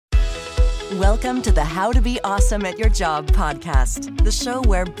Welcome to the How to Be Awesome at Your Job podcast, the show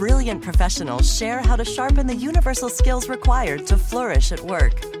where brilliant professionals share how to sharpen the universal skills required to flourish at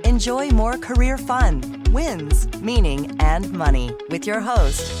work. Enjoy more career fun, wins, meaning, and money with your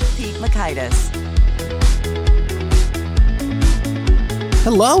host, Pete Mockaitis.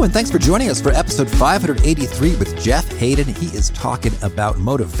 Hello, and thanks for joining us for episode 583 with Jeff Haden. He is talking about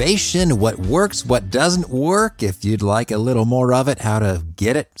motivation, what works, what doesn't work. If you'd like a little more of it, how to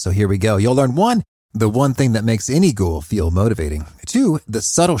get it. So here we go. You'll learn 1, the one thing that makes any goal feel motivating. 2, the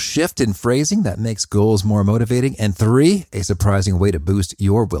subtle shift in phrasing that makes goals more motivating. And 3, a surprising way to boost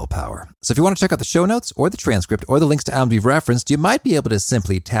your willpower. So if you want to check out the show notes or the transcript or the links to items we've referenced, you might be able to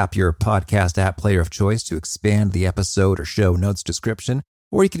simply tap your podcast app player of choice to expand the episode or show notes description.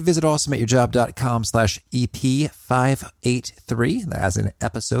 Or you can visit awesomeatyourjob.com/EP583, as in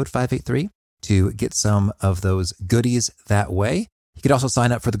episode 583, to get some of those goodies that way. You can also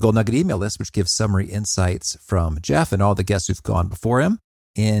sign up for the Gold Nugget email list, which gives summary insights from Jeff and all the guests who've gone before him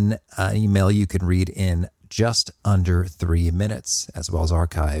in an email you can read in just under 3 minutes, as well as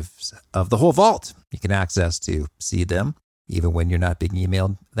archives of the whole vault. You can access to see them even when you're not being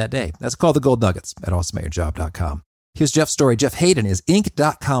emailed that day. That's called the Gold Nuggets at awesomeatyourjob.com. Here's Jeff's story. Jeff Haden is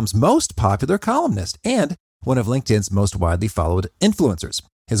Inc.com's most popular columnist and one of LinkedIn's most widely followed influencers.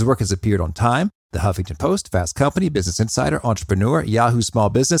 His work has appeared on Time, The Huffington Post, Fast Company, Business Insider, Entrepreneur, Yahoo Small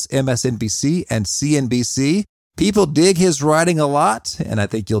Business, MSNBC, and CNBC. People dig his writing a lot, and I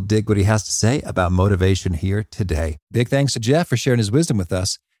think you'll dig what he has to say about motivation here today. Big thanks to Jeff for sharing his wisdom with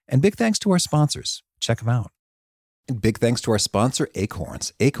us, and big thanks to our sponsors. Check them out. And big thanks to our sponsor,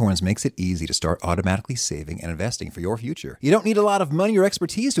 Acorns. Acorns makes it easy to start automatically saving and investing for your future. You don't need a lot of money or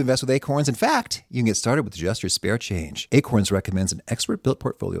expertise to invest with Acorns. In fact, you can get started with just your spare change. Acorns recommends an expert-built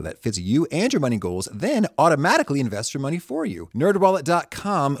portfolio that fits you and your money goals, then automatically invests your money for you.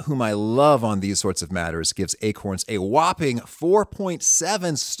 NerdWallet.com, whom I love on these sorts of matters, gives Acorns a whopping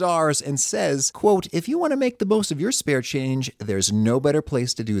 4.7 stars and says, quote, if you want to make the most of your spare change, there's no better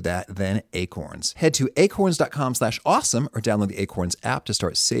place to do that than Acorns. Head to acorns.com/awesome or download the Acorns app to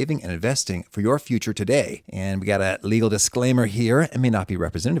start saving and investing for your future today. And we got a legal disclaimer here. It may not be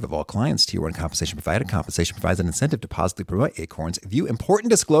representative of all clients. Tier 1 compensation provided. Compensation provides an incentive to positively promote Acorns. View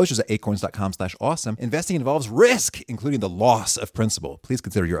important disclosures at acorns.com/awesome. Investing involves risk, including the loss of principal. Please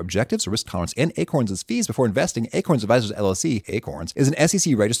consider your objectives, risk tolerance, and Acorns' fees before investing. Acorns Advisors LLC, Acorns, is an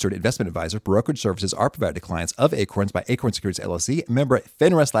SEC-registered investment advisor. Brokerage services are provided to clients of Acorns by Acorns Securities LLC, member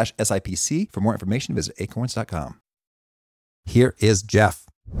FINRA/SIPC. For more information, visit acorns.com. Here is Jeff.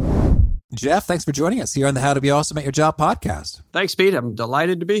 Jeff, thanks for joining us here on the How to Be Awesome at Your Job podcast. Thanks, Pete. I'm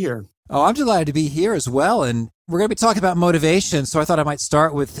delighted to be here. Oh, I'm delighted to be here as well. And we're going to be talking about motivation. So I thought I might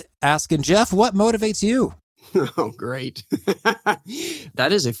start with asking Jeff, what motivates you? Oh, great.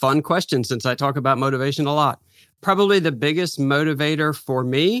 That is a fun question since I talk about motivation a lot. Probably the biggest motivator for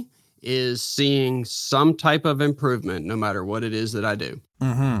me is seeing some type of improvement, no matter what it is that I do.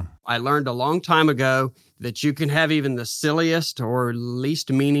 Mm-hmm. I learned a long time ago that you can have even the silliest or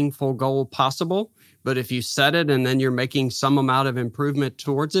least meaningful goal possible, but if you set it and then you're making some amount of improvement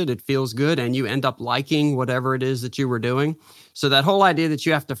towards it, it feels good and you end up liking whatever it is that you were doing. So that whole idea that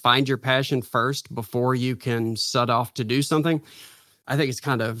you have to find your passion first before you can set off to do something, I think it's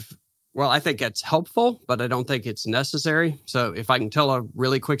kind of, well, I think it's helpful, but I don't think it's necessary. So if I can tell a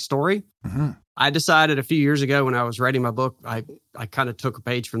really quick story, I decided a few years ago when I was writing my book, I kind of took a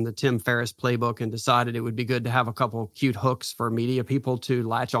page from the Tim Ferriss playbook and decided it would be good to have a couple cute hooks for media people to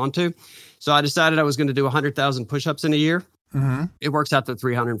latch onto. So I decided I was going to do 100,000 push-ups in a year. Mm-hmm. It works out to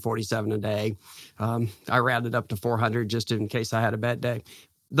 347 a day. I rounded up to 400 just in case I had a bad day.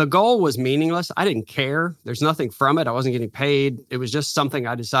 The goal was meaningless. I didn't care. There's nothing from it. I wasn't getting paid. It was just something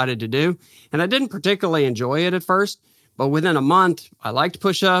I decided to do. And I didn't particularly enjoy it at first. But within a month, I liked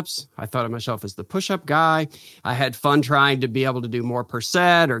push-ups. I thought of myself as the push-up guy. I had fun trying to be able to do more per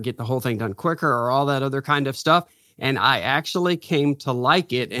set or get the whole thing done quicker or all that other kind of stuff. And I actually came to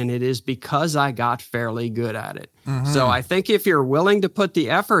like it, and it is because I got fairly good at it. Mm-hmm. So I think if you're willing to put the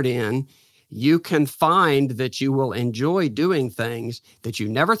effort in, you can find that you will enjoy doing things that you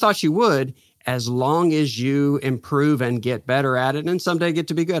never thought you would, as long as you improve and get better at it and someday get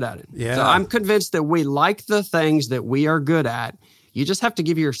to be good at it. Yeah. So I'm convinced that we like the things that we are good at. You just have to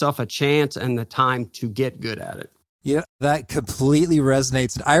give yourself a chance and the time to get good at it. Yeah, that completely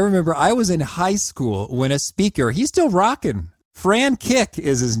resonates. I remember I was in high school when a speaker, he's still rocking. Fran Kick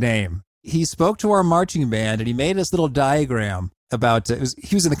is his name. He spoke to our marching band and he made this little diagram about,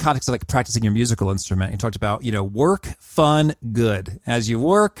 he was in the context of like practicing your musical instrument. He talked about, work, fun, good. As you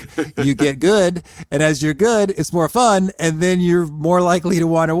work, you get good. And as you're good, it's more fun. And then you're more likely to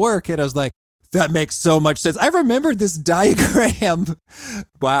want to work. And I was like, That makes so much sense. I remember this diagram.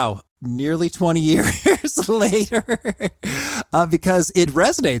 Wow. Nearly 20 years later, because it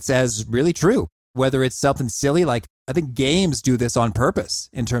resonates as really true. Whether it's something silly, like I think games do this on purpose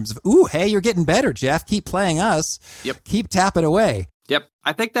in terms of, ooh, hey, you're getting better, Jeff. Keep playing us. Yep. Keep tapping away. Yep.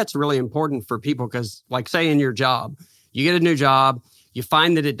 I think that's really important for people because, like, say in your job, you get a new job, you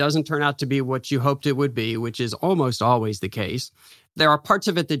find that it doesn't turn out to be what you hoped it would be, which is almost always the case. There are parts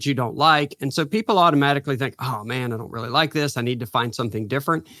of it that you don't like. And so people automatically think, oh man, I don't really like this. I need to find something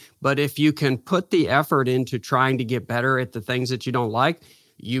different. But if you can put the effort into trying to get better at the things that you don't like,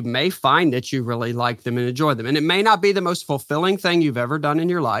 you may find that you really like them and enjoy them. And it may not be the most fulfilling thing you've ever done in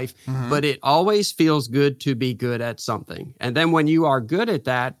your life, but it always feels good to be good at something. And then when you are good at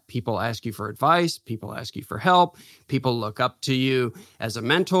that, people ask you for advice, people ask you for help, people look up to you as a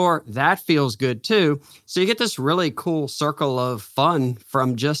mentor. That feels good too. So you get this really cool circle of fun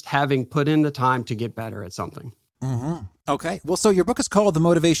from just having put in the time to get better at something. Okay. Well, so your book is called The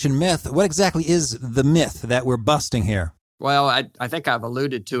Motivation Myth. What exactly is the myth that we're busting here? Well, I think I've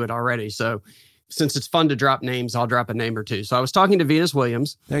alluded to it already. So since it's fun to drop names, I'll drop a name or two. So I was talking to Venus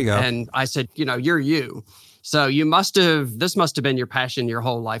Williams. There you go. And I said, you're you. So this must have been your passion your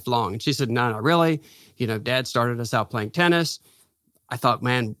whole life long. And she said, no, really. Dad started us out playing tennis. I thought,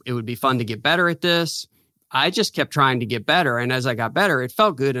 man, it would be fun to get better at this. I just kept trying to get better. And as I got better, it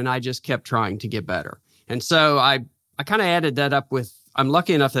felt good. And I just kept trying to get better. And so I kind of added that up with, I'm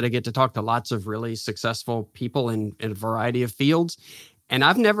lucky enough that I get to talk to lots of really successful people in a variety of fields. And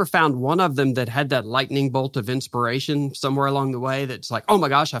I've never found one of them that had that lightning bolt of inspiration somewhere along the way that's like, oh my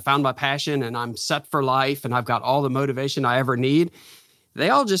gosh, I found my passion and I'm set for life and I've got all the motivation I ever need. They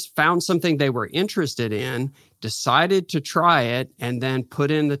all just found something they were interested in, decided to try it, and then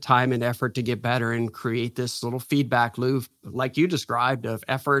put in the time and effort to get better and create this little feedback loop, like you described, of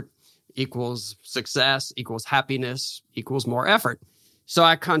effort equals success, equals happiness, equals more effort. So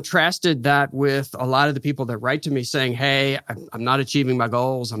I contrasted that with a lot of the people that write to me saying, hey, I'm not achieving my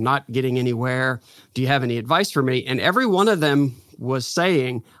goals. I'm not getting anywhere. Do you have any advice for me? And every one of them was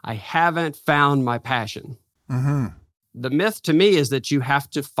saying, I haven't found my passion. The myth to me is that you have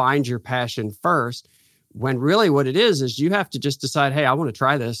to find your passion first, when really what it is you have to just decide, hey, I want to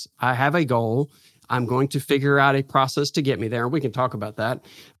try this. I have a goal. I'm going to figure out a process to get me there. And we can talk about that.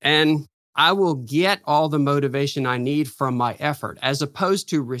 And I will get all the motivation I need from my effort, as opposed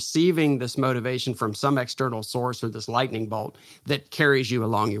to receiving this motivation from some external source or this lightning bolt that carries you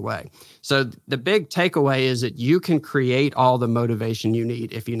along your way. So the big takeaway is that you can create all the motivation you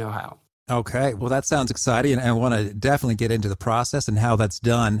need if you know how. Okay. Well, that sounds exciting. And I want to definitely get into the process and how that's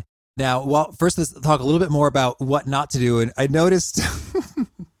done. Now, well, first let's talk a little bit more about what not to do. And I noticed...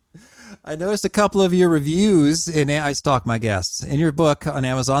 I noticed a couple of your reviews, and I stalk my guests. In your book on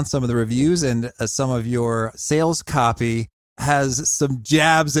Amazon, some of the reviews and some of your sales copy has some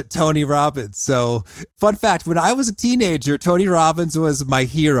jabs at Tony Robbins. So, fun fact, when I was a teenager, Tony Robbins was my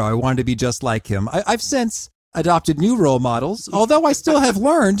hero. I wanted to be just like him. I've since adopted new role models, although I still have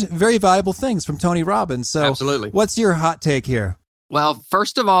learned very valuable things from Tony Robbins. So, absolutely. What's your hot take here? Well,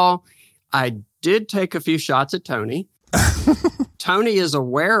 first of all, I did take a few shots at Tony. Tony is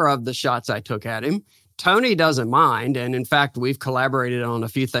aware of the shots I took at him. Tony doesn't mind. And in fact, we've collaborated on a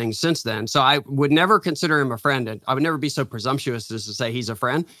few things since then. So I would never consider him a friend. And I would never be so presumptuous as to say he's a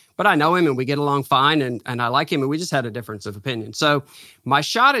friend. But I know him and we get along fine. And I like him. And we just had a difference of opinion. So my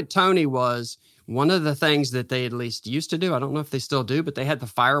shot at Tony was one of the things that they at least used to do. I don't know if they still do, but they had the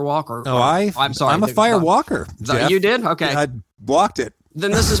fire walk. I'm sorry. I'm a fire walker. You did? Okay. I walked it. Then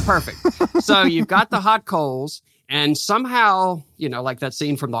this is perfect. So you've got the hot coals. And somehow, like that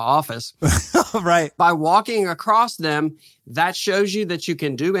scene from The Office, right? By walking across them, that shows you that you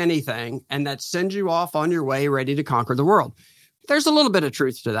can do anything and that sends you off on your way ready to conquer the world. There's a little bit of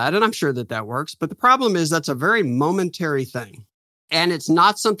truth to that, and I'm sure that works. But the problem is that's a very momentary thing. And it's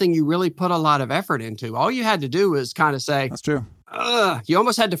not something you really put a lot of effort into. All you had to do was kind of say, that's true. You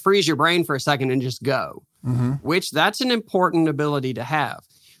almost had to freeze your brain for a second and just go, which that's an important ability to have.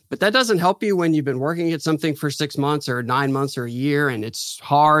 But that doesn't help you when you've been working at something for 6 months or 9 months or a year, and it's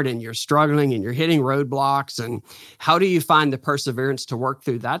hard and you're struggling and you're hitting roadblocks. And how do you find the perseverance to work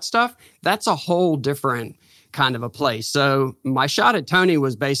through that stuff? That's a whole different kind of a place. So my shot at Tony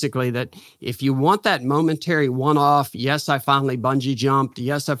was basically that if you want that momentary one-off, yes, I finally bungee jumped.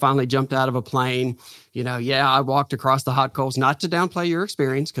 Yes, I finally jumped out of a plane. Yeah, I walked across the hot coals, not to downplay your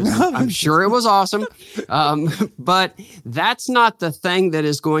experience, because I'm sure it was awesome. But that's not the thing that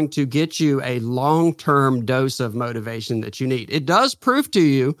is going to get you a long-term dose of motivation that you need. It does prove to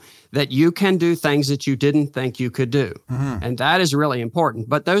you that you can do things that you didn't think you could do. And that is really important.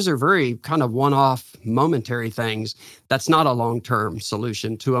 But those are very kind of one-off momentary things. That's not a long-term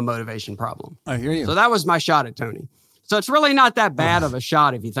solution to a motivation problem. I hear you. So that was my shot at Tony. So it's really not that bad of a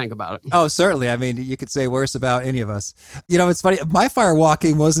shot if you think about it. Oh, certainly. I mean, you could say worse about any of us. It's funny. My fire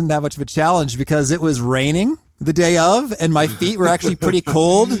walking wasn't that much of a challenge because it was raining the day of, and my feet were actually pretty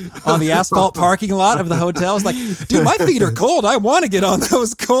cold on the asphalt parking lot of the hotel. I was like, dude, my feet are cold. I want to get on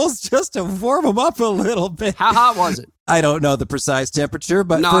those coals just to warm them up a little bit. How hot was it? I don't know the precise temperature,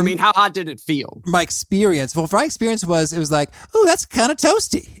 but how hot did it feel? My experience it was like, oh, that's kind of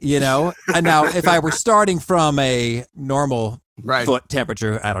toasty, And now if I were starting from a normal foot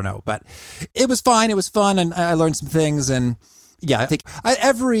temperature, I don't know, but it was fine. It was fun. And I learned some things. And yeah, I think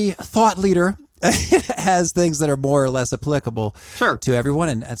every thought leader has things that are more or less applicable to everyone.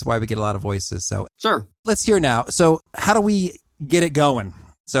 And that's why we get a lot of voices. So let's hear now. So how do we get it going?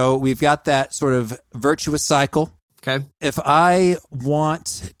 So we've got that sort of virtuous cycle. Okay. If I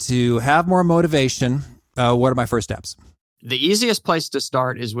want to have more motivation, what are my first steps? The easiest place to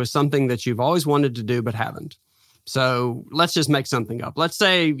start is with something that you've always wanted to do but haven't. So let's just make something up. Let's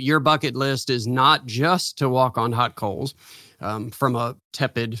say your bucket list is not just to walk on hot coals from a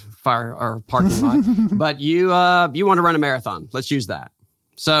tepid fire or parking lot, but you want to run a marathon. Let's use that.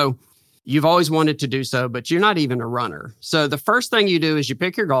 So you've always wanted to do so, but you're not even a runner. So the first thing you do is you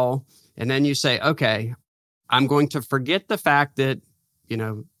pick your goal, and then you say, okay, I'm going to forget the fact that,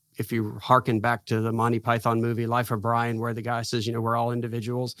 if you hearken back to the Monty Python movie, Life of Brian, where the guy says, we're all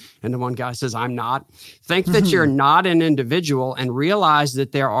individuals. And the one guy says, I'm not. Think that you're not an individual and realize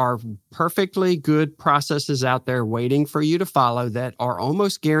that there are perfectly good processes out there waiting for you to follow that are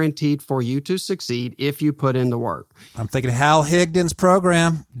almost guaranteed for you to succeed if you put in the work. I'm thinking Hal Higdon's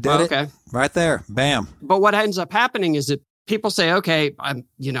program. Did it right there. Bam. But what ends up happening is that people say, okay, I'm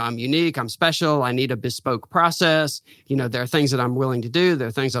unique, I'm special, I need a bespoke process. There are things that I'm willing to do, there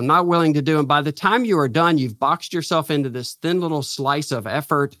are things I'm not willing to do. And by the time you are done, you've boxed yourself into this thin little slice of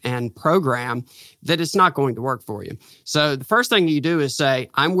effort and program that it's not going to work for you. So the first thing you do is say,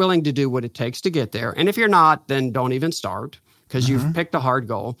 I'm willing to do what it takes to get there. And if you're not, then don't even start, because you've picked a hard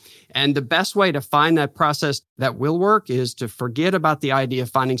goal. And the best way to find that process that will work is to forget about the idea of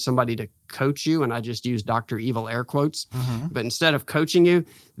finding somebody to coach you. And I just use Dr. Evil air quotes. But instead of coaching you,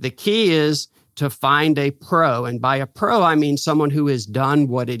 the key is to find a pro. And by a pro, I mean someone who has done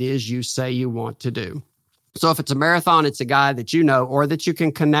what it is you say you want to do. So if it's a marathon, it's a guy that you know or that you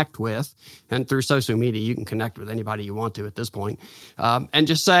can connect with. And through social media, you can connect with anybody you want to at this point. And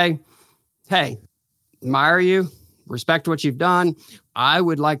just say, hey, admire you. Respect what you've done. I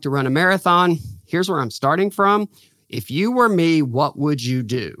would like to run a marathon. Here's where I'm starting from. If you were me, what would you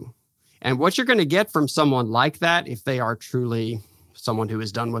do? And what you're going to get from someone like that, if they are truly someone who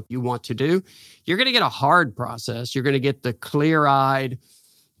has done what you want to do, you're going to get a hard process. You're going to get the clear-eyed,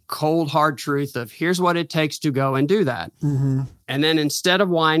 cold, hard truth of here's what it takes to go and do that. And then instead of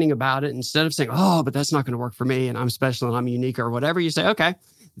whining about it, instead of saying, oh, but that's not going to work for me and I'm special and I'm unique or whatever, you say, okay,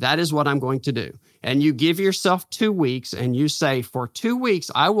 that is what I'm going to do. And you give yourself 2 weeks and you say, for 2 weeks,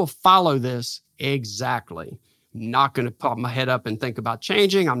 I will follow this exactly. Not going to pop my head up and think about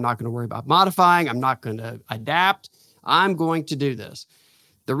changing. I'm not going to worry about modifying. I'm not going to adapt. I'm going to do this.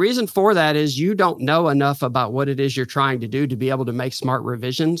 The reason for that is you don't know enough about what it is you're trying to do to be able to make smart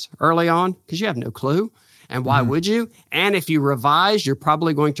revisions early on because you have no clue. And why would you? And if you revise, you're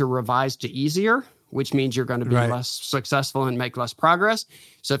probably going to revise to easier, which means you're going to be less successful and make less progress.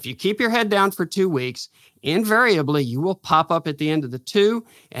 So if you keep your head down for 2 weeks, invariably you will pop up at the end of the 2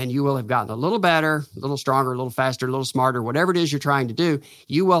 and you will have gotten a little better, a little stronger, a little faster, a little smarter, whatever it is you're trying to do.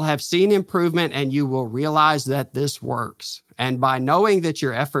 You will have seen improvement and you will realize that this works. And by knowing that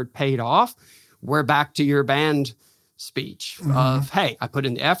your effort paid off, we're back to your band speech of, hey, I put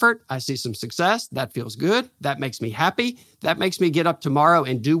in the effort. I see some success. That feels good. That makes me happy. That makes me get up tomorrow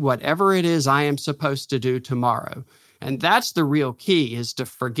and do whatever it is I am supposed to do tomorrow. And that's the real key, is to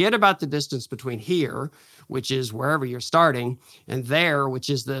forget about the distance between here, which is wherever you're starting, and there,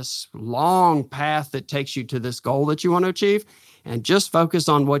 which is this long path that takes you to this goal that you want to achieve, and just focus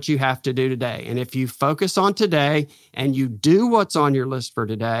on what you have to do today. And if you focus on today and you do what's on your list for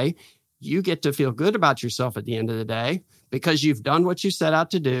today, you get to feel good about yourself at the end of the day because you've done what you set out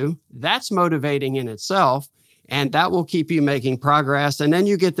to do. That's motivating in itself. And that will keep you making progress. And then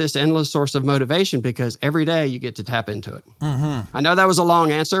you get this endless source of motivation because every day you get to tap into it. I know that was a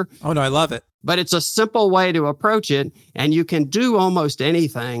long answer. Oh, no, I love it. But it's a simple way to approach it. And you can do almost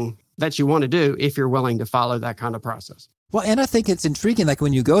anything that you want to do if you're willing to follow that kind of process. Well, and I think it's intriguing, like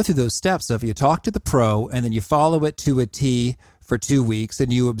when you go through those steps of you talk to the pro and then you follow it to a T for 2 weeks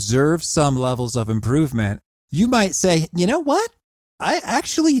and you observe some levels of improvement, you might say, you know what? I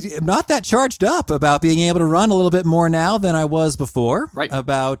actually am not that charged up about being able to run a little bit more now than I was before,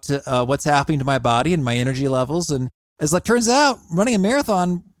 about what's happening to my body and my energy levels. And as it turns out, running a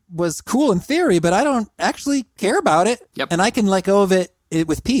marathon was cool in theory, but I don't actually care about it. And I can let go of it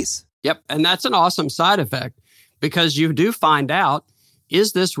with peace. And that's an awesome side effect because you do find out,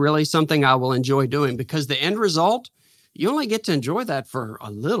 is this really something I will enjoy doing? Because the end result, you only get to enjoy that for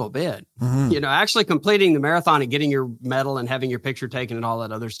a little bit. You know, actually completing the marathon and getting your medal and having your picture taken and all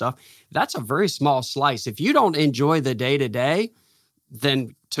that other stuff, that's a very small slice. If you don't enjoy the day-to-day,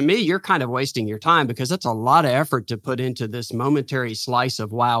 then to me, you're kind of wasting your time because that's a lot of effort to put into this momentary slice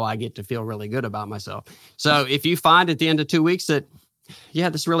of, wow, I get to feel really good about myself. So if you find at the end of 2 weeks that, yeah,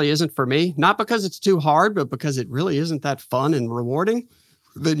 this really isn't for me, not because it's too hard, but because it really isn't that fun and rewarding,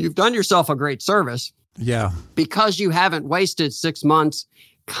 then you've done yourself a great service. Yeah. Because you haven't wasted 6 months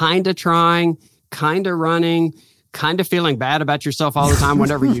kind of trying, kind of running, kind of feeling bad about yourself all the time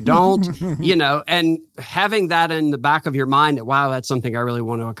whenever you don't, you know, and having that in the back of your mind that, wow, that's something I really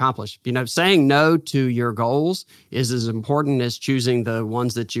want to accomplish. You know, saying no to your goals is as important as choosing the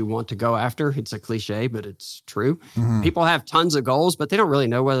ones that you want to go after. It's a cliche, but it's true. People have tons of goals, but they don't really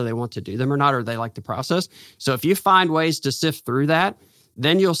know whether they want to do them or not, or they like the process. So if you find ways to sift through that,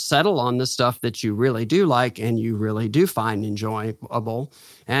 then you'll settle on the stuff that you really do like and you really do find enjoyable.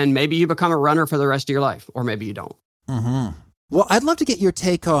 And maybe you become a runner for the rest of your life, or maybe you don't. Well, I'd love to get your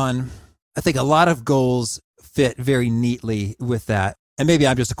take on, I think a lot of goals fit very neatly with that. And maybe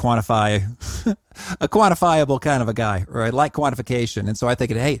I'm just a quantifiable kind of a guy, or I like quantification. And so I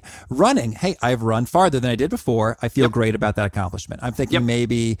think, hey, running, hey, I've run farther than I did before. I feel great about that accomplishment. I'm thinking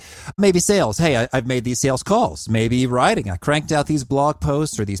maybe sales. Hey, I've made these sales calls. Maybe writing. I cranked out these blog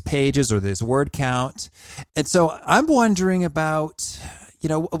posts or these pages or this word count. And so I'm wondering about, you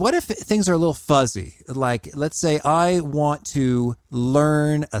know, what if things are a little fuzzy? Like, let's say I want to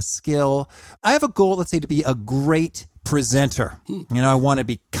learn a skill. I have a goal, let's say, to be a great presenter. You know, I want to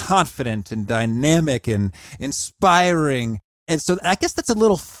be confident and dynamic and inspiring. And so I guess that's a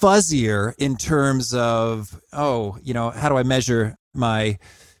little fuzzier in terms of, how do I measure my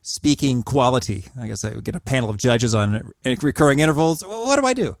speaking quality? I guess I would get a panel of judges on recurring intervals. What do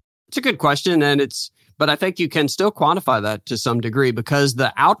I do? It's a good question. But I think you can still quantify that to some degree because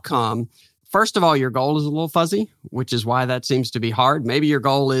the outcome, first of all, your goal is a little fuzzy, which is why that seems to be hard. Maybe your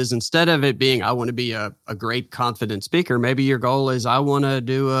goal is, instead of it being, I want to be a great, confident speaker, maybe your goal is, I want to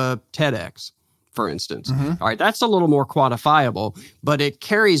do a TEDx, for instance. All right, that's a little more quantifiable, but it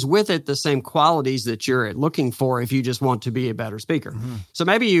carries with it the same qualities that you're looking for if you just want to be a better speaker. So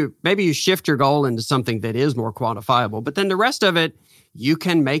maybe you shift your goal into something that is more quantifiable, but then the rest of it, you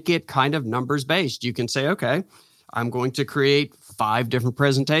can make it kind of numbers based. You can say, okay, I'm going to create 5 different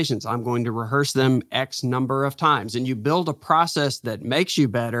presentations. I'm going to rehearse them X number of times. And you build a process that makes you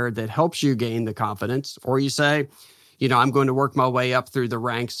better, that helps you gain the confidence. Or you say, I'm going to work my way up through the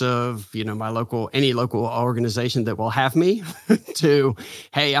ranks of, any local organization that will have me to,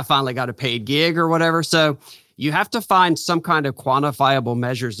 hey, I finally got a paid gig or whatever. So you have to find some kind of quantifiable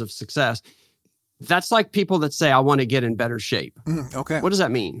measures of success. That's like people that say, I want to get in better shape. Okay. What does that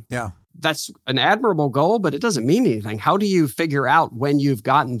mean? Yeah. That's an admirable goal, but it doesn't mean anything. How do you figure out when you've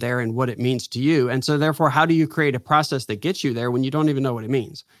gotten there and what it means to you? And so therefore, how do you create a process that gets you there when you don't even know what it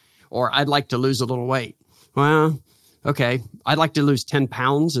means? Or I'd like to lose a little weight. Well, okay, I'd like to lose 10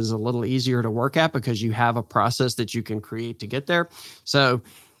 pounds is a little easier to work at because you have a process that you can create to get there. So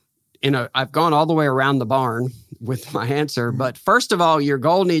I've gone all the way around the barn with my answer, but first of all, your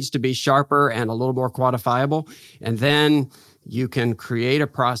goal needs to be sharper and a little more quantifiable. And then you can create a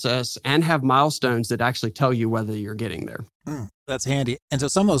process and have milestones that actually tell you whether you're getting there. That's handy. And so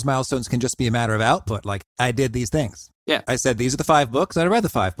some of those milestones can just be a matter of output. Like, I did these things. Yeah. I said, these are the 5 books. I read the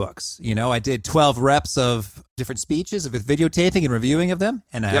 5 books. I did 12 reps of different speeches with videotaping and reviewing of them.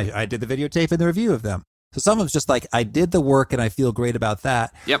 And I did the videotape and the review of them. So some of them's just like, I did the work and I feel great about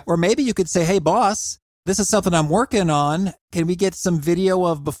that. Yep. Or maybe you could say, hey, boss, this is something I'm working on. Can we get some video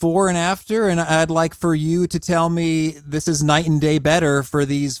of before and after? And I'd like for you to tell me this is night and day better for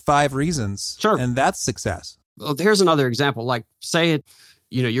these 5 reasons. Sure. And that's success. Well, here's another example. Like, say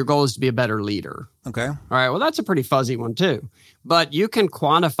your goal is to be a better leader. Okay. All right. Well, that's a pretty fuzzy one too. But you can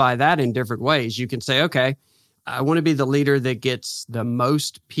quantify that in different ways. You can say, okay, I want to be the leader that gets the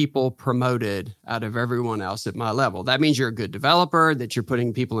most people promoted out of everyone else at my level. That means you're a good developer, that you're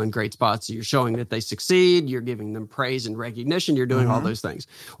putting people in great spots, so you're showing that they succeed, you're giving them praise and recognition, you're doing all those things.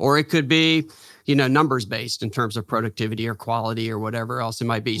 Or it could be, numbers based in terms of productivity or quality or whatever else it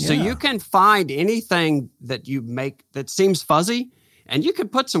might be. Yeah. So you can find anything that you make that seems fuzzy, and you can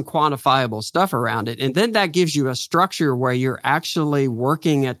put some quantifiable stuff around it. And then that gives you a structure where you're actually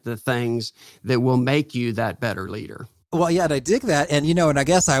working at the things that will make you that better leader. Well, yeah, and I dig that. And, and I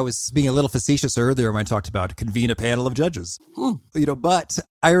guess I was being a little facetious earlier when I talked about convene a panel of judges. But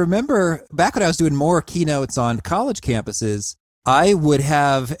I remember back when I was doing more keynotes on college campuses, I would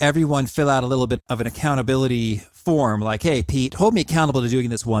have everyone fill out a little bit of an accountability form like, hey, Pete, hold me accountable to doing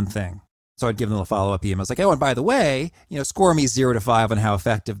this one thing. So I'd give them a follow-up email. I was like, oh, and by the way, score me 0 to 5 on how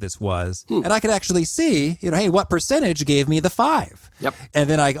effective this was. And I could actually see, hey, what percentage gave me the 5? Yep. And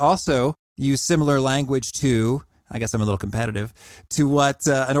then I also use similar language to, I guess I'm a little competitive, to what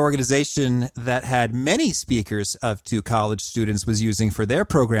an organization that had many speakers to college students was using for their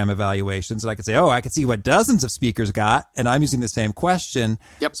program evaluations. And I could say, I could see what dozens of speakers got, and I'm using the same question.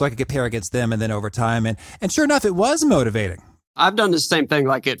 Yep. So I could compare against them, and then over time. And sure enough, it was motivating. I've done the same thing,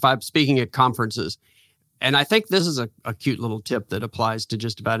 like if I'm speaking at conferences. And I think this is a cute little tip that applies to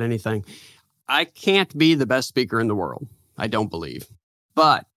just about anything. I can't be the best speaker in the world, I don't believe.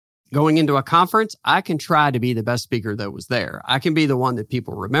 But going into a conference, I can try to be the best speaker that was there. I can be the one that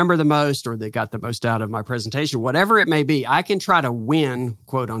people remember the most, or that got the most out of my presentation, whatever it may be. I can try to win,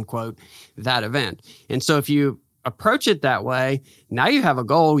 quote unquote, that event. And so if you approach it that way, now you have a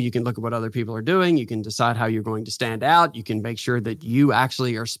goal. You can look at what other people are doing. You can decide how you're going to stand out. You can make sure that you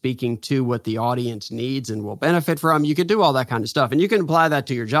actually are speaking to what the audience needs and will benefit from. You can do all that kind of stuff. And you can apply that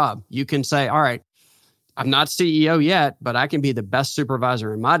to your job. You can say, all right, I'm not CEO yet, but I can be the best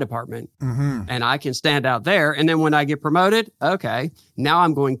supervisor in my department, and I can stand out there. And then when I get promoted, okay, now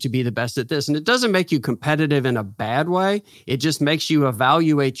I'm going to be the best at this. And it doesn't make you competitive in a bad way. It just makes you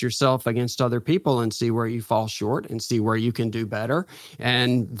evaluate yourself against other people and see where you fall short and see where you can do better.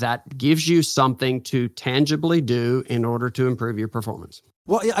 And that gives you something to tangibly do in order to improve your performance.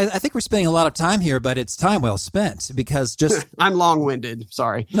 Well, I think we're spending a lot of time here, but it's time well spent because just... I'm long-winded.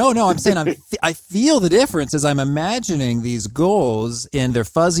 Sorry. No, I'm saying I feel the difference as I'm imagining these goals in their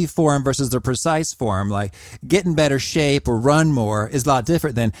fuzzy form versus their precise form. Like get in better shape or run more is a lot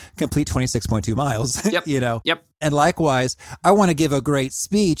different than complete 26.2 miles. Yep. Yep. And likewise, I want to give a great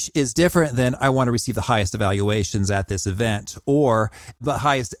speech is different than I want to receive the highest evaluations at this event or the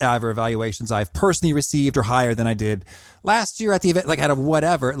highest ever evaluations I've personally received or higher than I did last year at the event, like out of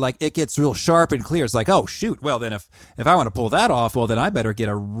whatever. Like it gets real sharp and clear. It's like, oh, shoot. Well, then if I want to pull that off, well, then I better get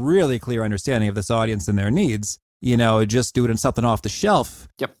a really clear understanding of this audience and their needs. Just doing something off the shelf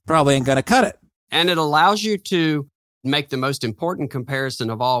probably ain't going to cut it. And it allows you to make the most important comparison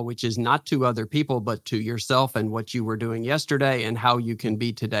of all, which is not to other people, but to yourself and what you were doing yesterday and how you can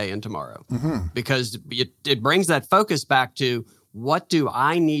be today and tomorrow. Because it brings that focus back to what do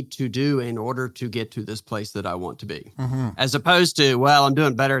I need to do in order to get to this place that I want to be? As opposed to, well, I'm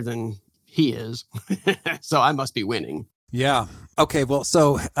doing better than he is, so I must be winning. Yeah. Okay. Well,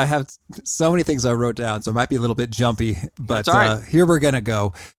 so I have so many things I wrote down, so it might be a little bit jumpy, but here we're going to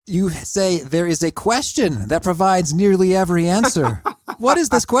go. You say there is a question that provides nearly every answer. What is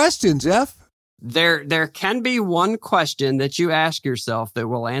this question, Jeff? There can be one question that you ask yourself that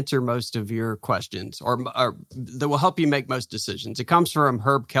will answer most of your questions or that will help you make most decisions. It comes from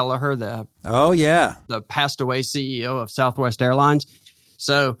Herb Kelleher, the passed away CEO of Southwest Airlines.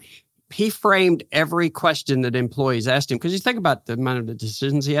 So he framed every question that employees asked him, because you think about the amount of the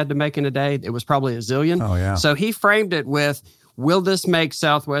decisions he had to make in a day, it was probably a zillion. Oh, yeah. So he framed it with, will this make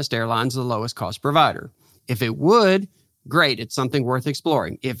Southwest Airlines the lowest cost provider? If it would, great, it's something worth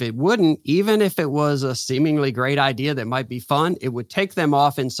exploring. If it wouldn't, even if it was a seemingly great idea that might be fun, it would take them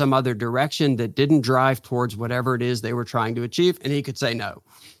off in some other direction that didn't drive towards whatever it is they were trying to achieve, and he could say no.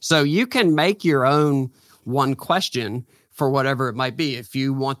 So you can make your own one question for whatever it might be. If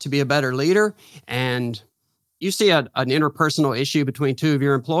you want to be a better leader and you see an interpersonal issue between two of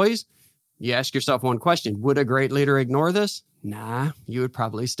your employees, you ask yourself one question: would a great leader ignore this? Nah, you would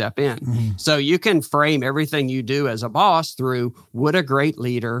probably step in. So you can frame everything you do as a boss through, would a great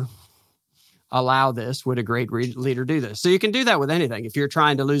leader allow this? Would a great leader do this? So you can do that with anything. If you're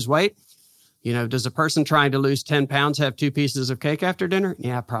trying to lose weight, Does a person trying to lose 10 pounds have 2 pieces of cake after dinner?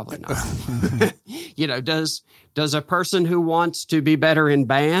 Yeah, probably not. Does a person who wants to be better in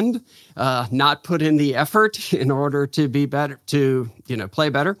band not put in the effort in order to be better, to, play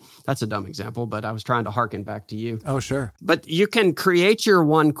better? That's a dumb example, but I was trying to hearken back to you. Oh, sure. But you can create your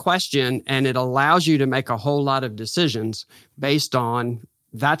one question, and it allows you to make a whole lot of decisions based on,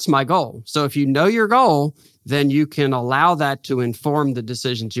 that's my goal. So if you know your goal, then you can allow that to inform the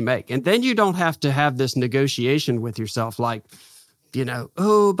decisions you make. And then you don't have to have this negotiation with yourself like,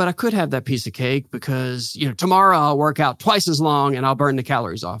 but I could have that piece of cake because, tomorrow I'll work out twice as long and I'll burn the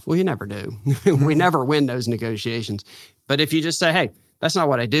calories off. Well, you never do. We never win those negotiations. But if you just say, hey, that's not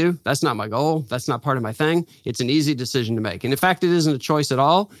what I do. That's not my goal. That's not part of my thing. It's an easy decision to make. And in fact, it isn't a choice at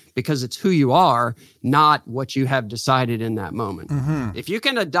all because it's who you are, not what you have decided in that moment. Mm-hmm. If you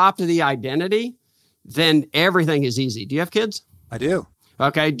can adopt the identity, then everything is easy. Do you have kids? I do.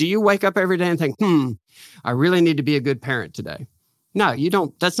 Okay. Do you wake up every day and think, I really need to be a good parent today? No, you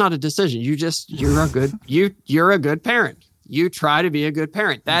don't. That's not a decision. You're a good parent. You try to be a good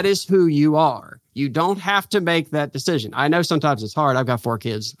parent. That is who you are. You don't have to make that decision. I know sometimes it's hard. I've got 4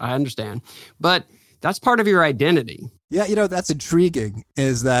 kids. I understand. But that's part of your identity. Yeah, that's intriguing,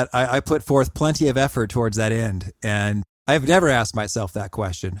 is that I put forth plenty of effort towards that end. And I've never asked myself that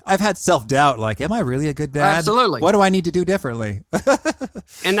question. I've had self-doubt, like, am I really a good dad? Absolutely. What do I need to do differently?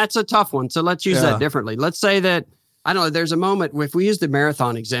 And that's a tough one. So let's use that differently. Let's say that, I don't know, there's a moment, if we use the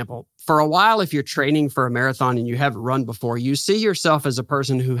marathon example, for a while, if you're training for a marathon and you haven't run before, you see yourself as a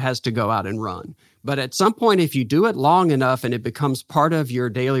person who has to go out and run. But at some point, if you do it long enough and it becomes part of your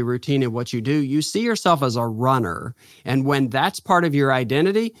daily routine and what you do, you see yourself as a runner. And when that's part of your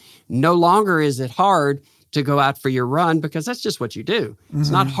identity, no longer is it hard to go out for your run because that's just what you do. Mm-hmm. It's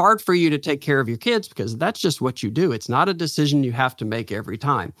not hard for you to take care of your kids because that's just what you do. It's not a decision you have to make every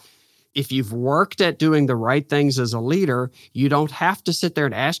time. If you've worked at doing the right things as a leader, you don't have to sit there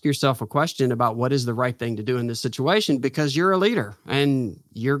and ask yourself a question about what is the right thing to do in this situation because you're a leader and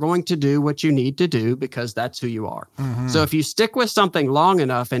you're going to do what you need to do because that's who you are. Mm-hmm. So if you stick with something long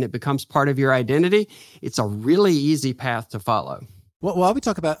enough and it becomes part of your identity, it's a really easy path to follow. Well, while we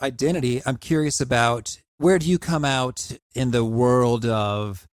talk about identity, I'm curious about where do you come out in the world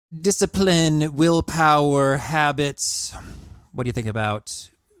of discipline, willpower, habits? What do you think about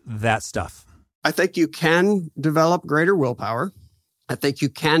that stuff? I think you can develop greater willpower. I think you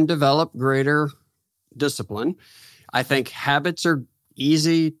can develop greater discipline. I think habits are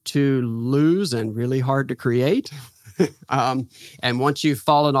easy to lose and really hard to create. And once you've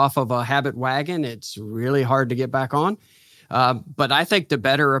fallen off of a habit wagon, it's really hard to get back on. But I think the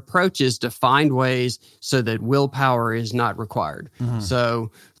better approach is to find ways so that willpower is not required. Mm-hmm.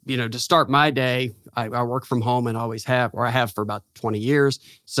 So, to start my day, I work from home and always have, or I have for about 20 years.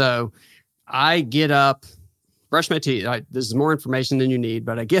 So I get up, brush my teeth. This is more information than you need,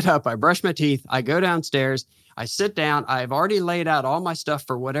 but I get up, I brush my teeth, I go downstairs, I sit down. I've already laid out all my stuff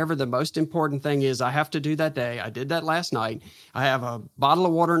for whatever the most important thing is I have to do that day. I did that last night. I have a bottle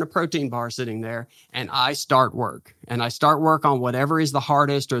of water and a protein bar sitting there, and I start work. And I start work on whatever is the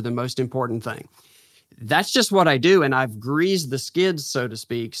hardest or the most important thing. That's just what I do, and I've greased the skids, so to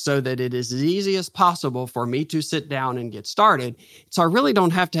speak, so that it is as easy as possible for me to sit down and get started. So I really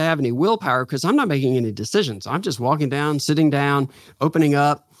don't have to have any willpower because I'm not making any decisions. I'm just walking down, sitting down, opening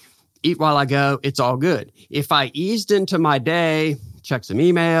up, eat while I go. It's all good. If I eased into my day, checked some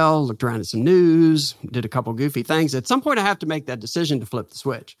email, looked around at some news, did a couple goofy things, at some point I have to make that decision to flip the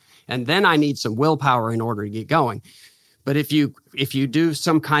switch. And then I need some willpower in order to get going. But if you do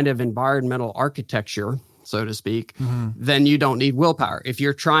some kind of environmental architecture, so to speak, then you don't need willpower. If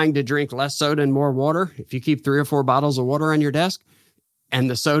you're trying to drink less soda and more water, if you keep 3 or 4 bottles of water on your desk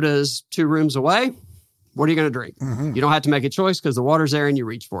and the soda is 2 rooms away, what are you going to drink? Mm-hmm. You don't have to make a choice because the water's there and you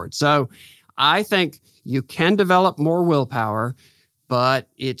reach for it. So I think you can develop more willpower, but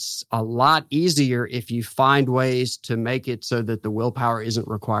it's a lot easier if you find ways to make it so that the willpower isn't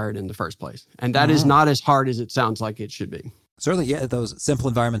required in the first place. And that is not as hard as it sounds like it should be. Certainly, yeah, those simple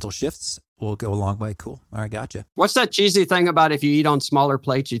environmental shifts will go a long way. Cool. All right, gotcha. What's that cheesy thing about if you eat on smaller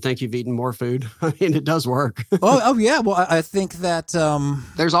plates, you think you've etten more food? I mean, it does work. oh, yeah. Well, I think that...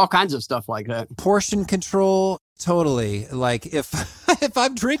 there's all kinds of stuff like that. Portion control, totally. Like if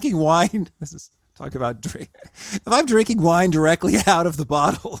I'm drinking wine... Talk about drink. If I'm drinking wine directly out of the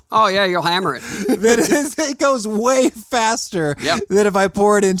bottle, oh yeah, you'll hammer it. Then it goes way faster than if I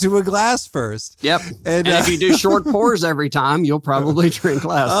pour it into a glass first. Yep. And if you do short pours every time, you'll probably drink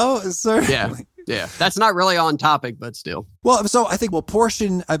less. Oh, certainly. Yeah, that's not really on topic, but still. Well, so I think,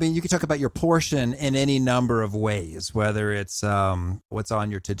 portion, I mean, you can talk about your portion in any number of ways, whether it's what's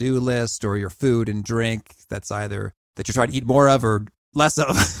on your to-do list or your food and drink that's either that you're trying to eat more of or less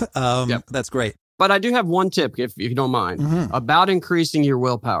of. Yep. That's great. But I do have one tip, if you don't mind, about increasing your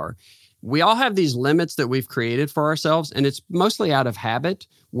willpower. We all have these limits that we've created for ourselves, and it's mostly out of habit,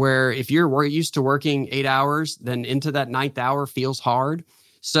 where if you're used to working 8 hours, then into that 9th hour feels hard.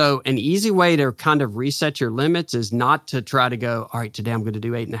 So an easy way to kind of reset your limits is not to try to go, all right, today I'm going to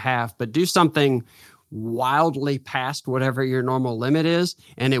do 8.5, but do something wildly past whatever your normal limit is,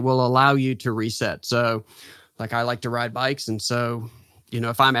 and it will allow you to reset. So like I like to ride bikes, and so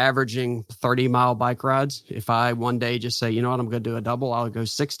if I'm averaging 30-mile bike rides, if I one day just say, you know what, I'm going to do a double, I'll go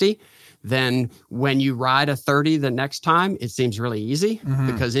 60. Then when you ride a 30 the next time, it seems really easy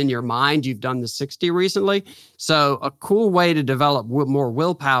because in your mind, you've done the 60 recently. So a cool way to develop more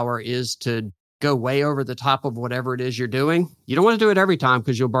willpower is to go way over the top of whatever it is you're doing. You don't want to do it every time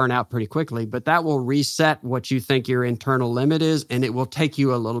because you'll burn out pretty quickly, but that will reset what you think your internal limit is, and it will take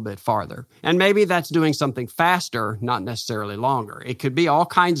you a little bit farther. And maybe that's doing something faster, not necessarily longer. It could be all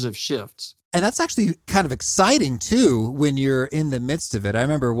kinds of shifts. And that's actually kind of exciting, too, when you're in the midst of it. I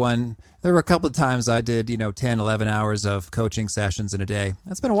remember there were a couple of times I did, 10, 11 hours of coaching sessions in a day.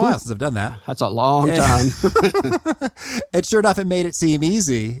 It's been a while since I've done that. That's a long time. And sure enough, it made it seem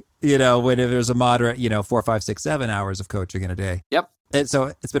easy, when there's a moderate, 4, 5, 6, 7 hours of coaching in a day. Yep. And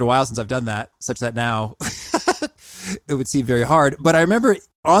so it's been a while since I've done that, such that now it would seem very hard. But I remember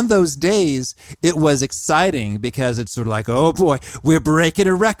on those days, it was exciting because it's sort of like, oh boy, we're breaking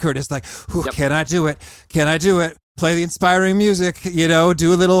a record. It's like, Can I do it? Can I do it? Play the inspiring music,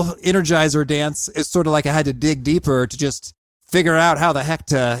 do a little Energizer dance. It's sort of like I had to dig deeper to just figure out how the heck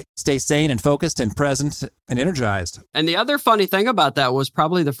to stay sane and focused and present and energized. And the other funny thing about that was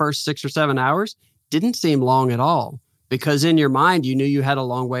probably the first 6 or 7 hours didn't seem long at all. Because in your mind, you knew you had a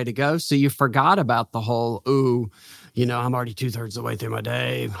long way to go. So you forgot about the whole, I'm already 2/3 of the way through my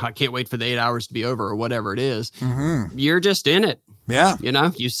day. I can't wait for the 8 hours to be over or whatever it is. You're just in it. Yeah.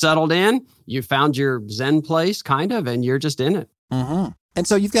 You settled in, you found your Zen place kind of, and you're just in it. And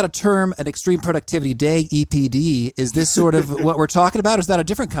so you've got a term, an Extreme Productivity Day, EPD. Is this sort of what we're talking about? Or is that a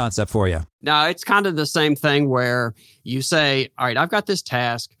different concept for you? No, it's kind of the same thing where you say, all right, I've got this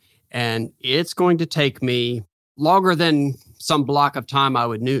task and it's going to take me longer than some block of time I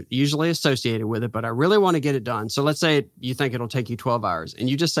would usually associate it with it, but I really want to get it done. So let's say you think it'll take you 12 hours and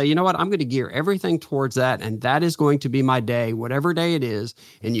you just say, you know what, I'm going to gear everything towards that. And that is going to be my day, whatever day it is.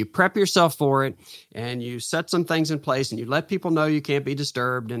 And you prep yourself for it and you set some things in place and you let people know you can't be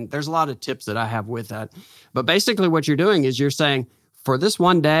disturbed. And there's a lot of tips that I have with that. But basically what you're doing is you're saying, for this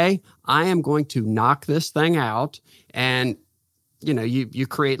one day, I am going to knock this thing out. And you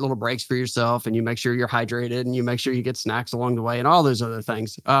create little breaks for yourself and you make sure you're hydrated and you make sure you get snacks along the way and all those other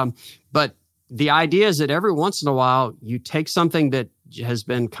things. But the idea is that every once in a while, you take something that has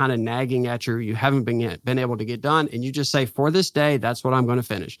been kind of nagging at you haven't been able to get done, and you just say, for this day, that's what I'm going to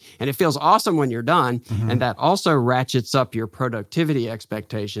finish. And it feels awesome when you're done. And that also ratchets up your productivity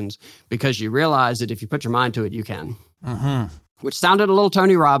expectations because you realize that if you put your mind to it, you can. Which sounded a little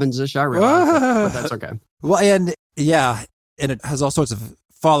Tony Robbins-ish, I realize, but that's okay. Well, and yeah. And it has all sorts of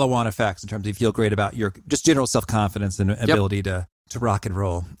follow-on effects in terms of you feel great about your just general self-confidence and ability to rock and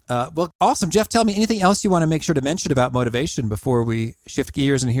roll. Well, awesome. Jeff, tell me anything else you want to make sure to mention about motivation before we shift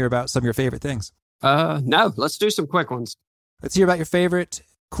gears and hear about some of your favorite things? No, let's do some quick ones. Let's hear about your favorite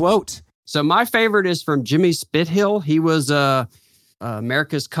quote. So my favorite is from Jimmy Spithill. He was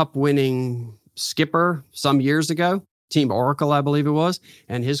America's Cup winning skipper some years ago. Team Oracle, I believe it was.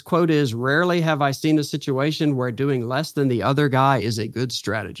 And his quote is, rarely have I seen a situation where doing less than the other guy is a good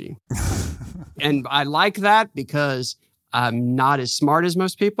strategy. And I like that because I'm not as smart as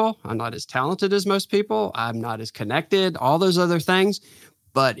most people. I'm not as talented as most people. I'm not as connected, all those other things.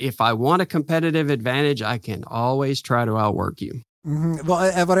 But if I want a competitive advantage, I can always try to outwork you.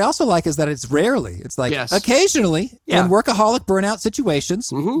 Well, what I also like is that it's rarely. It's like occasionally in workaholic burnout situations,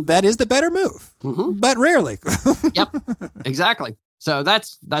 that is the better move, but rarely. Yep, exactly. So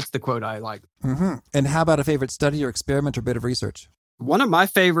that's the quote I like. And how about a favorite study or experiment or bit of research? One of my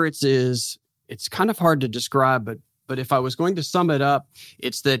favorites is, it's kind of hard to describe, but if I was going to sum it up,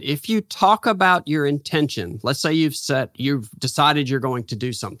 it's that if you talk about your intention, let's say you've decided you're going to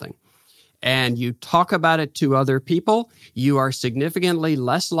do something, and you talk about it to other people, you are significantly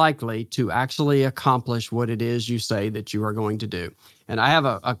less likely to actually accomplish what it is you say that you are going to do. And I have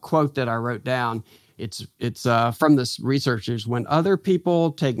a quote that I wrote down. It's from the researchers. When other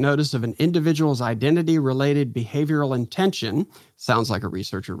people take notice of an individual's identity-related behavioral intention, Sounds like a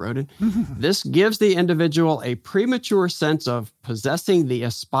researcher wrote it. This gives the individual a premature sense of possessing the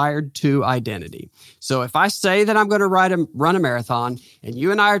aspired to identity. So if I say that I'm going to run a marathon and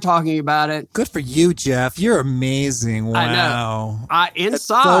you and I are talking about it. Good for you, Jeff. You're amazing. Wow. I know.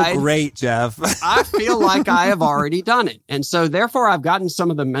 Inside. That's so great, Jeff. I feel like I have already done it. And so therefore I've gotten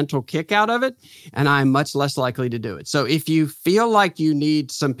some of the mental kick out of it and I'm much less likely to do it. So if you feel like you need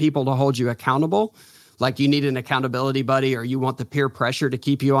some people to hold you accountable, like you need an accountability buddy or you want the peer pressure to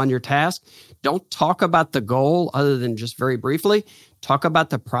keep you on your task, don't talk about the goal other than just very briefly. Talk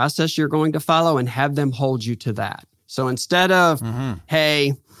about the process you're going to follow and have them hold you to that. So instead of,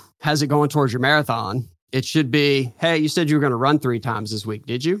 hey, how's it going towards your marathon? It should be, hey, you said you were going to run 3 times this week.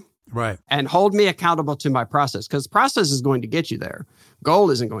 Did you? Right. And hold me accountable to my process because process is going to get you there. Goal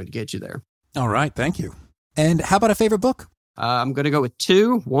isn't going to get you there. All right. Thank you. And how about a favorite book? I'm going to go with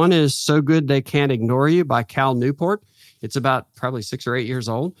 2. One is So Good They Can't Ignore You by Cal Newport. It's about probably 6 or 8 years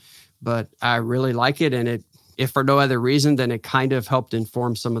old, but I really like it. And it, if for no other reason, then it kind of helped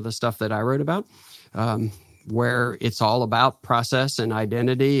inform some of the stuff that I wrote about, where it's all about process and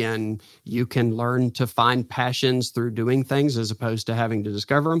identity, and you can learn to find passions through doing things as opposed to having to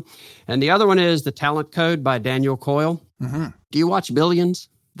discover them. And the other one is The Talent Code by Daniel Coyle. Do you watch Billions,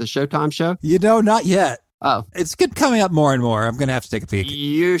 the Showtime show? Not yet. Oh, it's good coming up more and more. I'm going to have to take a peek.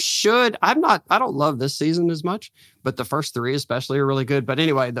 You should. I don't love this season as much, but the first 3 especially are really good. But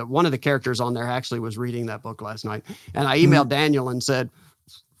anyway, one of the characters on there actually was reading that book last night. And I emailed Daniel and said,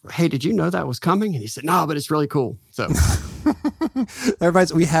 hey, did you know that was coming? And he said, no, but it's really cool. So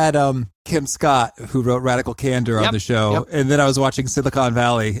we had Kim Scott, who wrote Radical Candor on the show. And then I was watching Silicon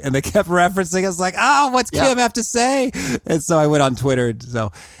Valley and they kept referencing us like, what's Kim have to say? And so I went on Twitter.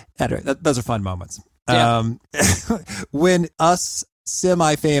 So anyway, those are fun moments. When us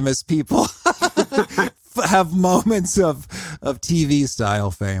semi-famous people have moments of TV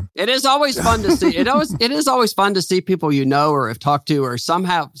style fame. It is always fun to see. It is always fun to see people you know or have talked to or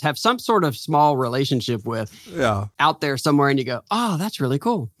somehow have some sort of small relationship with out there somewhere, and you go, oh, that's really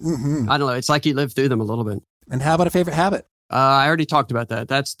cool. I don't know. It's like you live through them a little bit. And how about a favorite habit? I already talked about that.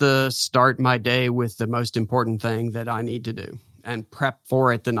 That's the start my day with the most important thing that I need to do and prep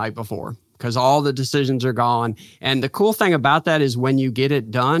for it the night before, because all the decisions are gone. And the cool thing about that is when you get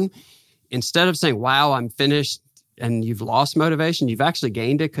it done, instead of saying, wow, I'm finished, and you've lost motivation, you've actually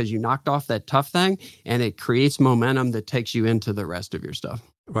gained it because you knocked off that tough thing, and it creates momentum that takes you into the rest of your stuff.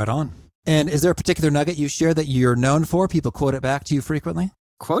 Right on. And is there a particular nugget you share that you're known for? People quote it back to you frequently?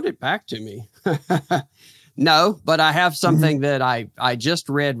 Quote it back to me? No, but I have something that I just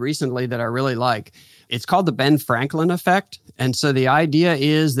read recently that I really like. It's called the Ben Franklin effect. And so the idea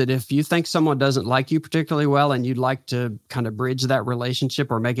is that if you think someone doesn't like you particularly well and you'd like to kind of bridge that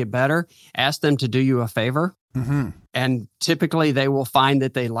relationship or make it better, ask them to do you a favor. And typically they will find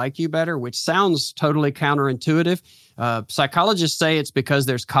that they like you better, which sounds totally counterintuitive. Psychologists say it's because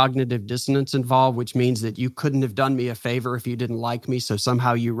there's cognitive dissonance involved, which means that you couldn't have done me a favor if you didn't like me. So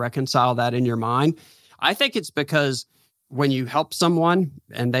somehow you reconcile that in your mind. I think it's because when you help someone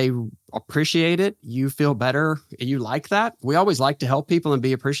and they appreciate it, you feel better and you like that. We always like to help people and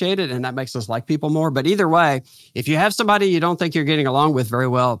be appreciated, and that makes us like people more. But either way, if you have somebody you don't think you're getting along with very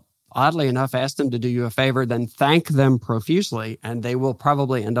well, oddly enough, ask them to do you a favor, then thank them profusely, and they will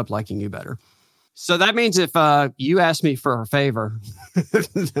probably end up liking you better. So that means if you ask me for a favor,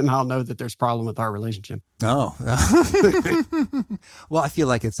 then I'll know that there's a problem with our relationship. Oh. Well, I feel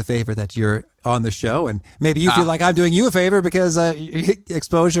like it's a favor that you're on the show, and maybe you feel like I'm doing you a favor because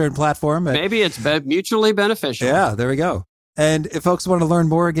exposure and platform. Maybe it's mutually beneficial. Yeah, there we go. And if folks want to learn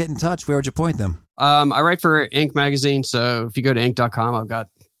more or get in touch, where would you point them? I write for Inc. magazine, so if you go to Inc.com, I've got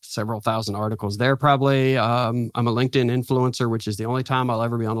several thousand articles there probably. I'm a LinkedIn influencer, which is the only time I'll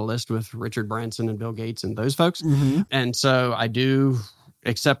ever be on a list with Richard Branson and Bill Gates and those folks. And so I do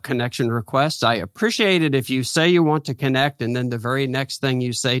accept connection requests. I appreciate it if you say you want to connect and then the very next thing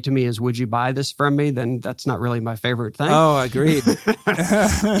you say to me is, would you buy this from me? Then that's not really my favorite thing. Oh, agreed.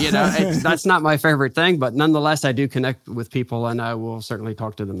 That's not my favorite thing, but nonetheless, I do connect with people and I will certainly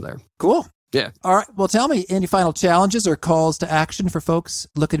talk to them there. Cool. Yeah. All right. Well, tell me, any final challenges or calls to action for folks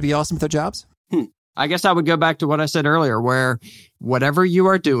looking to be awesome with their jobs? I guess I would go back to what I said earlier, where whatever you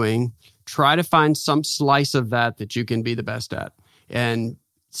are doing, try to find some slice of that you can be the best at. And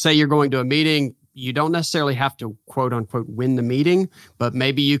say you're going to a meeting, you don't necessarily have to quote unquote win the meeting, but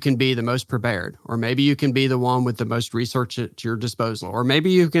maybe you can be the most prepared, or maybe you can be the one with the most research at your disposal, or maybe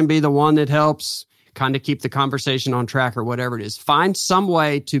you can be the one that helps kind of keep the conversation on track or whatever it is. Find some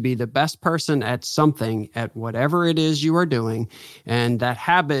way to be the best person at something, at whatever it is you are doing, and that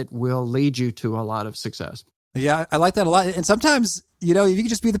habit will lead you to a lot of success. Yeah, I like that a lot. And sometimes, you can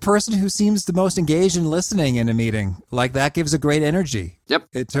just be the person who seems the most engaged in listening in a meeting. Like that gives a great energy. Yep.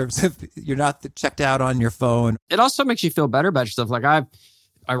 In terms of you're not checked out on your phone. It also makes you feel better about yourself. Like I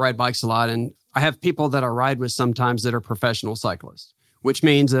ride bikes a lot, and I have people that I ride with sometimes that are professional cyclists, which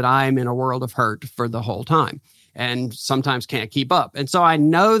means that I'm in a world of hurt for the whole time and sometimes can't keep up. And so I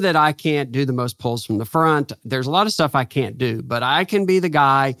know that I can't do the most pulls from the front. There's a lot of stuff I can't do, but I can be the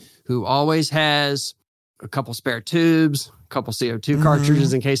guy who always has a couple spare tubes, a couple CO2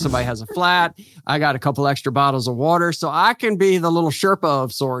 cartridges in case somebody has a flat. I got a couple extra bottles of water. So I can be the little Sherpa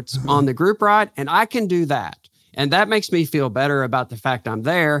of sorts on the group ride, and I can do that. And that makes me feel better about the fact I'm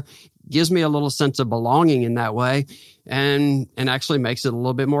there, gives me a little sense of belonging in that way, and actually makes it a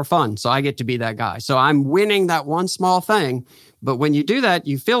little bit more fun. So I get to be that guy. So I'm winning that one small thing. But when you do that,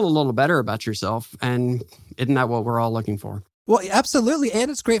 you feel a little better about yourself. And isn't that what we're all looking for? Well, absolutely.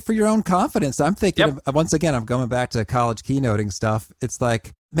 And it's great for your own confidence. I'm thinking of, once again, I'm going back to college keynoting stuff. It's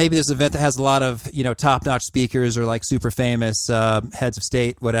like maybe there's an event that has a lot of, top-notch speakers or like super famous heads of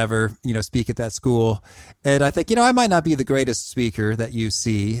state, whatever, speak at that school. And I think, I might not be the greatest speaker that you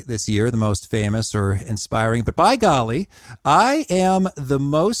see this year, the most famous or inspiring, but by golly, I am the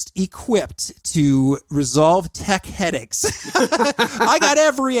most equipped to resolve tech headaches. I got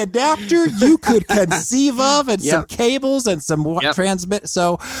every adapter you could conceive of and some cables and some transmit.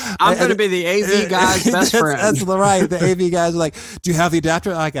 So I'm going to be the AV guy's best friend. That's right. The AV guys are like, do you have the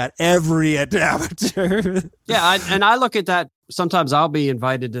adapter? I got every adapter. And I look at that. Sometimes I'll be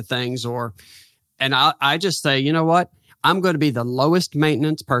invited to things and I just say, you know what? I'm going to be the lowest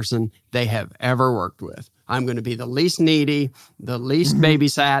maintenance person they have ever worked with. I'm going to be the least needy, the least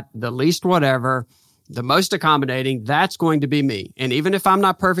babysat, the least whatever, the most accommodating. That's going to be me. And even if I'm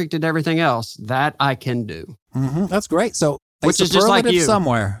not perfect at everything else, that I can do. That's great. So which is just like you.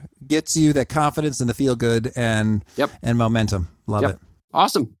 Somewhere gets you that confidence and the feel good and momentum. Love it.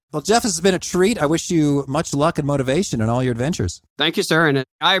 Awesome. Well, Jeff, this has been a treat. I wish you much luck and motivation in all your adventures. Thank you, sir. And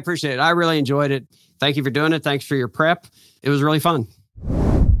I appreciate it. I really enjoyed it. Thank you for doing it. Thanks for your prep. It was really fun.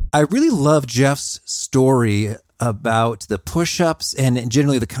 I really love Jeff's story about the push-ups and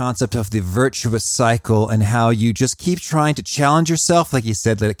generally the concept of the virtuous cycle and how you just keep trying to challenge yourself. Like you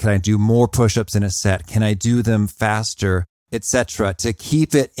said, that can I do more push-ups in a set? Can I do them faster, etc., to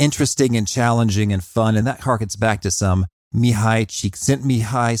keep it interesting and challenging and fun. And that harkens back to some Mihaly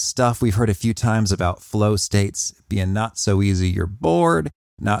Csikszentmihalyi stuff we've heard a few times about flow states being not so easy. You're bored,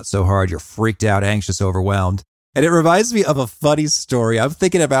 not so hard. You're freaked out, anxious, overwhelmed. And it reminds me of a funny story. I'm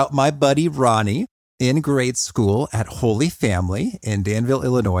thinking about my buddy Ronnie in grade school at Holy Family in Danville,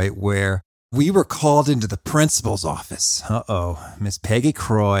 Illinois, where we were called into the principal's office. Miss Peggy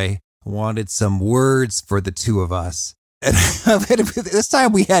Croy wanted some words for the two of us. And this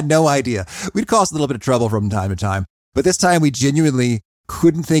time we had no idea. We'd cause a little bit of trouble from time to time. But this time we genuinely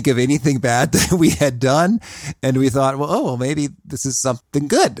couldn't think of anything bad that we had done. And we thought, well, maybe this is something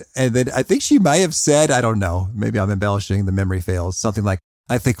good. And then I think she might have said, I don't know, maybe I'm embellishing, the memory fails, something like,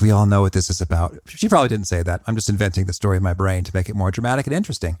 I think we all know what this is about. She probably didn't say that. I'm just inventing the story in my brain to make it more dramatic and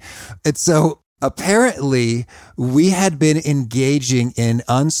interesting. And so apparently we had been engaging in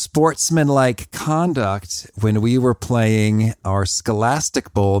unsportsmanlike conduct when we were playing our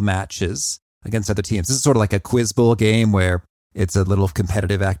Scholastic Bowl matches against other teams. This is sort of like a quiz bowl game where it's a little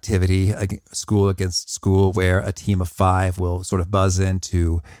competitive activity, school against school, where a team of 5 will sort of buzz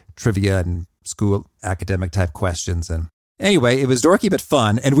into trivia and school academic type questions. And anyway, it was dorky but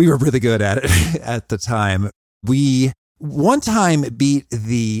fun, and we were really good at it at the time. We one time beat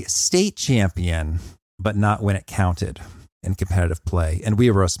the state champion, but not when it counted in competitive play. And we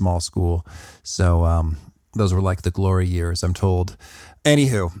were a small school, so those were like the glory years, I'm told.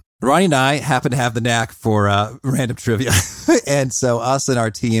 Anywho, Ronnie and I happen to have the knack for random trivia. And so us and our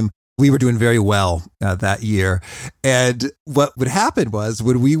team, we were doing very well that year. And what would happen was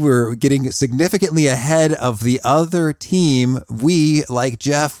when we were getting significantly ahead of the other team, we, like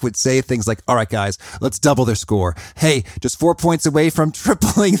Jeff, would say things like, all right, guys, let's double their score. Hey, just 4 points away from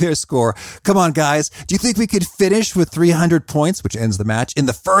tripling their score. Come on, guys. Do you think we could finish with 300 points, which ends the match, in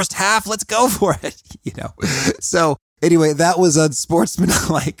the first half? Let's go for it. So anyway, that was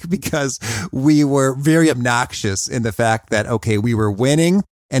unsportsmanlike because we were very obnoxious in the fact that, okay, we were winning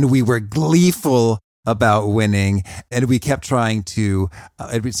and we were gleeful about winning, and we kept trying to,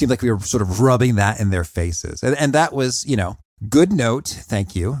 it seemed like we were sort of rubbing that in their faces. And that was, good note.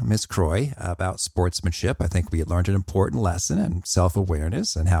 Thank you, Miss Croy, about sportsmanship. I think we had learned an important lesson and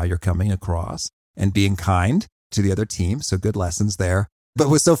self-awareness and how you're coming across and being kind to the other team. So good lessons there. But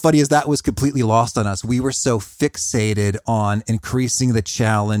what's so funny is that was completely lost on us. We were so fixated on increasing the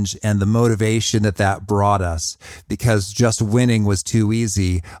challenge and the motivation that brought us because just winning was too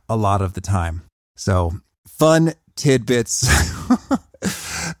easy a lot of the time. So fun tidbits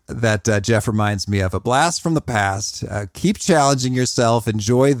that Jeff reminds me of. A blast from the past. Keep challenging yourself.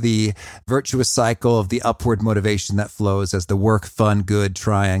 Enjoy the virtuous cycle of the upward motivation that flows as the work, fun, good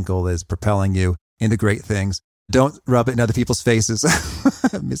triangle is propelling you into great things. Don't rub it in other people's faces.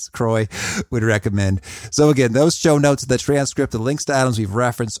 Miss Croy would recommend. So again, those show notes, the transcript, the links to items we've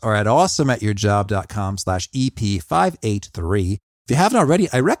referenced are at awesomeatyourjob.com/EP583. If you haven't already,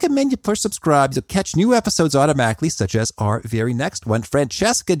 I recommend you push subscribe to catch new episodes automatically, such as our very next one.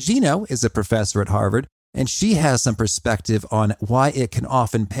 Francesca Gino is a professor at Harvard, and she has some perspective on why it can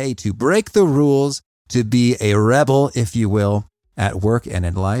often pay to break the rules, to be a rebel, if you will, at work and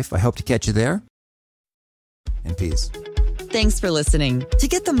in life. I hope to catch you there. And peace. Thanks for listening. To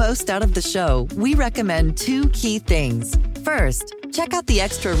get the most out of the show, we recommend 2 key things. First, check out the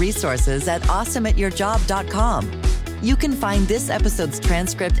extra resources at awesomeatyourjob.com. You can find this episode's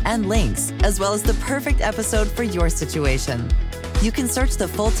transcript and links, as well as the perfect episode for your situation. You can search the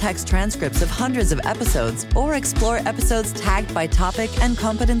full text transcripts of hundreds of episodes or explore episodes tagged by topic and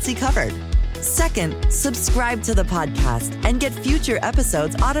competency covered. Second, subscribe to the podcast and get future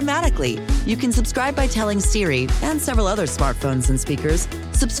episodes automatically. You can subscribe by telling Siri and several other smartphones and speakers,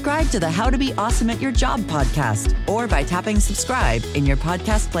 subscribe to the How to Be Awesome at Your Job podcast, or by tapping subscribe in your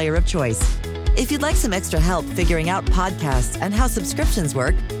podcast player of choice. If you'd like some extra help figuring out podcasts and how subscriptions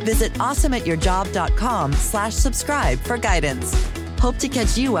work, visit awesomeatyourjob.com/subscribe for guidance. Hope to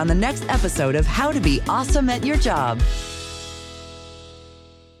catch you on the next episode of How to Be Awesome at Your Job.